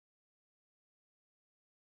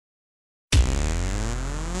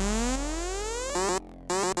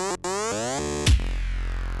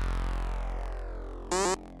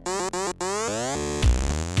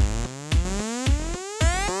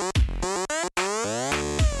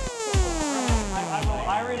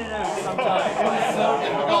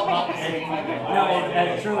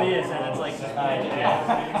It truly is, and it's like,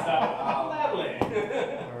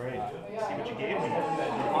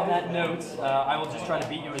 on that note, I will just try to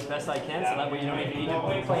beat you as best I can, so that way you don't even need to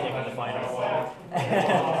play Nick in the final.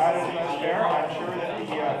 That's fair. I'm sure that the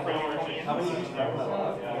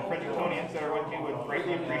French-Tonians that are with you would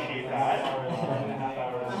greatly appreciate that.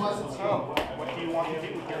 So, what do you want to do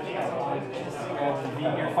with your team?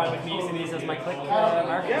 You're fine with me using these as my click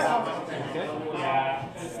markers? Yeah. Good.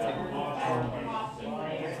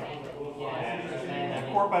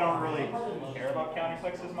 Corp, I don't really care about counter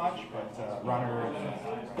clicks as much, but runner.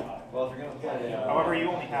 Well, if you're going to play. However, you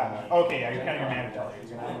only have. Okay, yeah, you're counting your mandatory.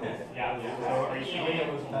 Yeah. So, are you keeping?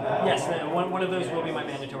 Yes, one of those will be my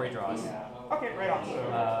mandatory draws. Okay, right on. So,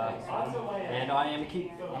 and I am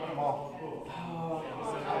keep.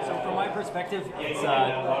 So from my perspective, it's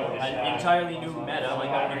an entirely new meta. Like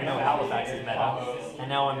I don't even know Halifax's meta, and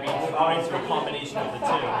now I'm being thrown into a combination of the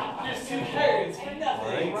two.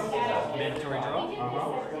 Alright, mandatory draw.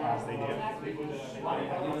 As they do.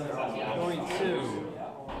 Going to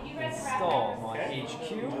install my HQ.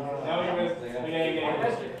 It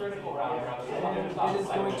is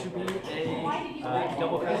going to be a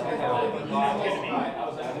double credit.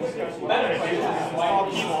 Install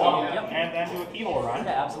keyboard, Yep. and then do a keyboard run.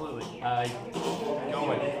 Yeah, absolutely. Go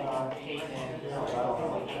with it.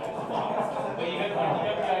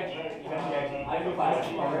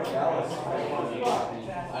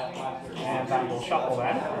 And that will shuffle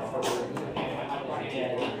then.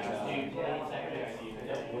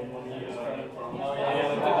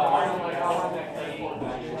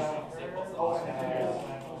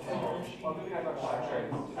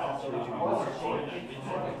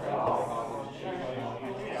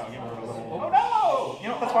 Oh no! You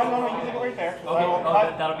know, that's fine. No, you can leave it right there.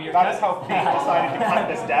 Okay, that'll be your That cut? is how fate decided to cut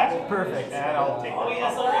this deck. Perfect. And I'll take it.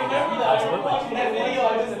 Absolutely.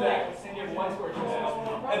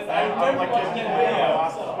 And I'd like to get my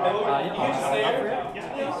last one. Yes,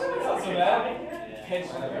 please.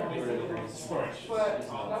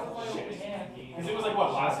 Because it was like, what,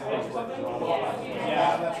 last week or something?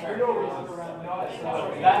 Yeah, that's right.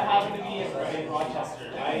 That happened to me in Rochester.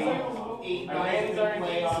 I ran his R&D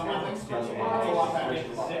a lot better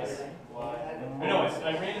than 6. I know,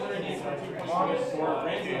 I ran his R&D for 2 points,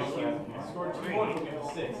 scored 2 more for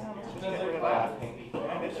 6. Get rid of that.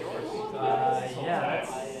 And it's yours. Yeah,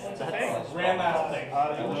 that's Grandma's thing.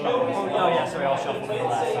 oh yeah, sorry, I'll shuffle for the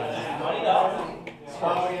last time. Money up.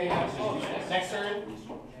 Next turn.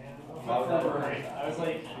 I was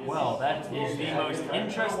like, Well, that is the most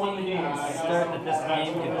interesting start that this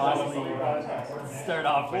game can possibly start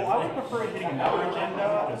off with. Well, I would prefer hitting another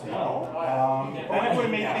agenda as well. Then it would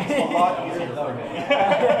have made things a lot easier for me. I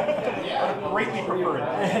would have greatly preferred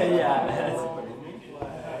that. Yeah.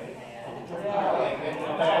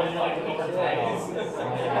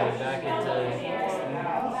 Back into,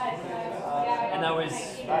 and that was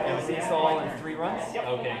the install in 3 runs? Yep.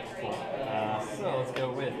 Okay, cool. So let's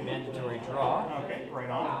go with mandatory draw. Okay, right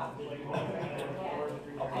on.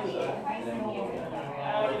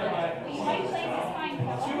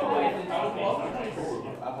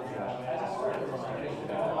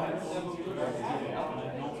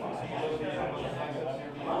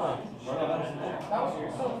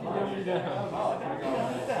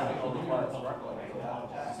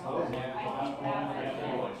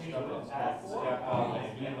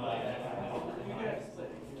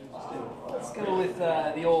 Let's go with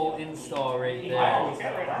the old install right there.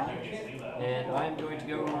 And I'm going to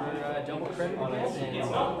go over double credit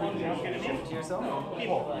and shift to yourself.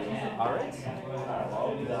 Alright.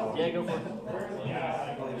 Yeah, go for it.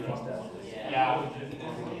 yeah.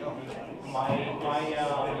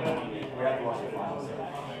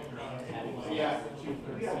 Yeah.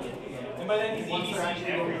 And by then he's ABC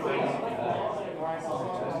everything.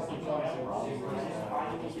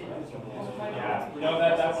 Yeah. No,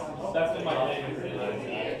 that's been my thing.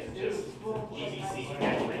 Just ABC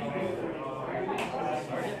everything.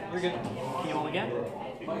 You're good. Keyhole again.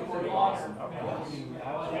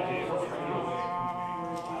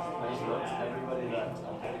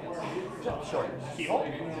 Sure. Keyhole?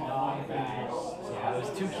 Yeah,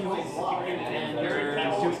 there's 2 keyholes. And your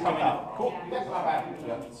 2's coming up. Cool.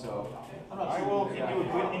 I will give you a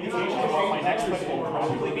good indication of what my next click will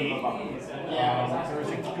probably be. There is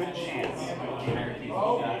a good chance.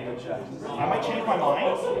 I might change my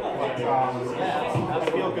mind, but I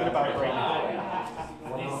feel good about it right now.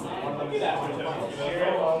 do that for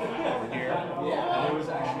here. Yeah. And it was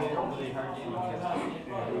actually a really hard game against me.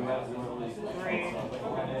 We had really Three. So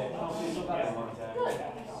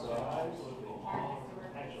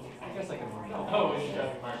I guess I can work out. Oh, we should go to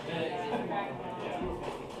Mark.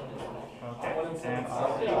 Okay. And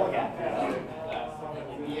I'll go again.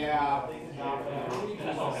 Yeah.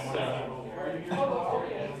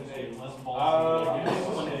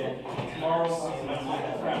 Tomorrow,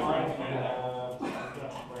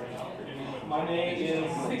 Monday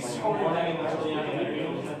is morning and early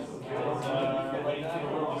afternoon.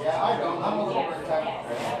 Yeah, I don't. I'm a little bit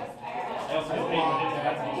tired. I also get paid on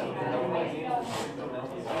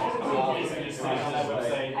that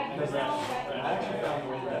website. I actually found the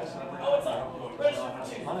way that Oh, it's up.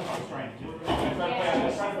 I'm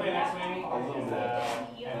trying to play next week.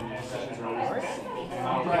 And sessions are always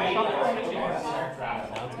Sounds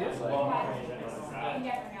good.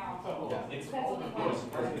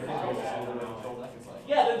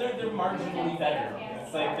 Yeah, they're marginally better.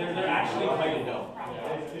 It's like they're actually playable.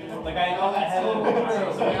 Like I had a little bit of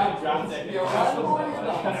draft deck. That's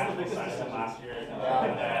the biggest decision last year.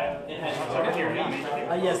 It had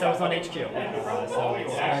Yes, I was on HQ. So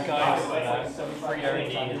that guy's free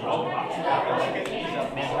R&D.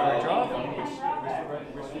 Mandatory draw.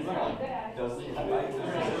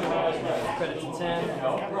 Credit to 10. Net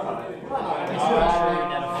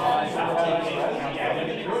of 5. Yeah,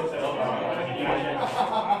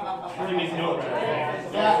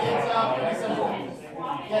 it's pretty simple.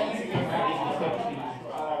 Yeah, easy game.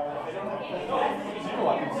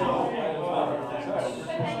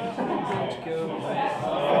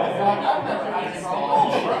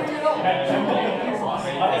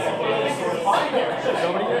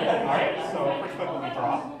 Alright, so first click when we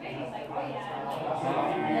draw.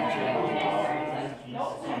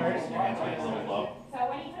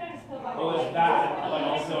 Well, there's that, but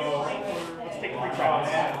also, Let's take 3 tries.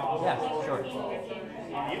 Yeah, sure.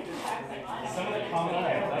 some of the common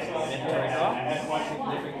items, that's what I was Mandatory draw. and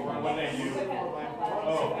what they do.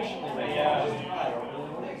 Oh, yeah.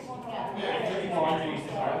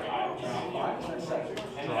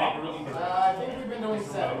 I think we've been doing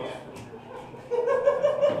 7. It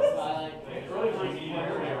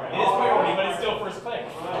is priority, but it's still first click.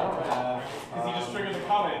 Because you just triggered the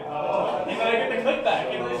comment. And then I get the click back,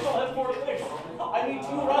 and it still has 4 clicks. I need 2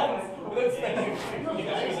 runs without spending.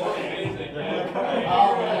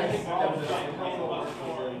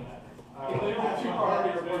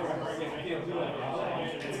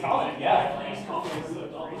 It's common, yeah.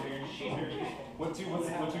 What's two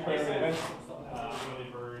priority events?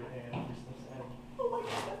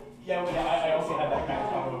 Yeah, well, I also had that kind of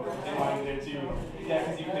combo in mind there too. Yeah,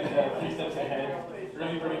 because you could 3 steps ahead,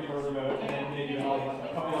 early bird into a remote, and then maybe like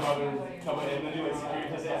a couple of other couple, and then do like security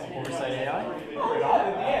test. Oversight AI. Right on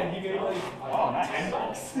at the end, you get like, Oh,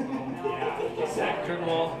 nice. $10. Curtain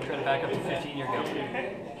wall. Try to back up to 15. You're good. Take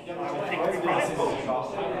 3 crosses.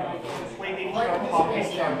 Play 8 card pop.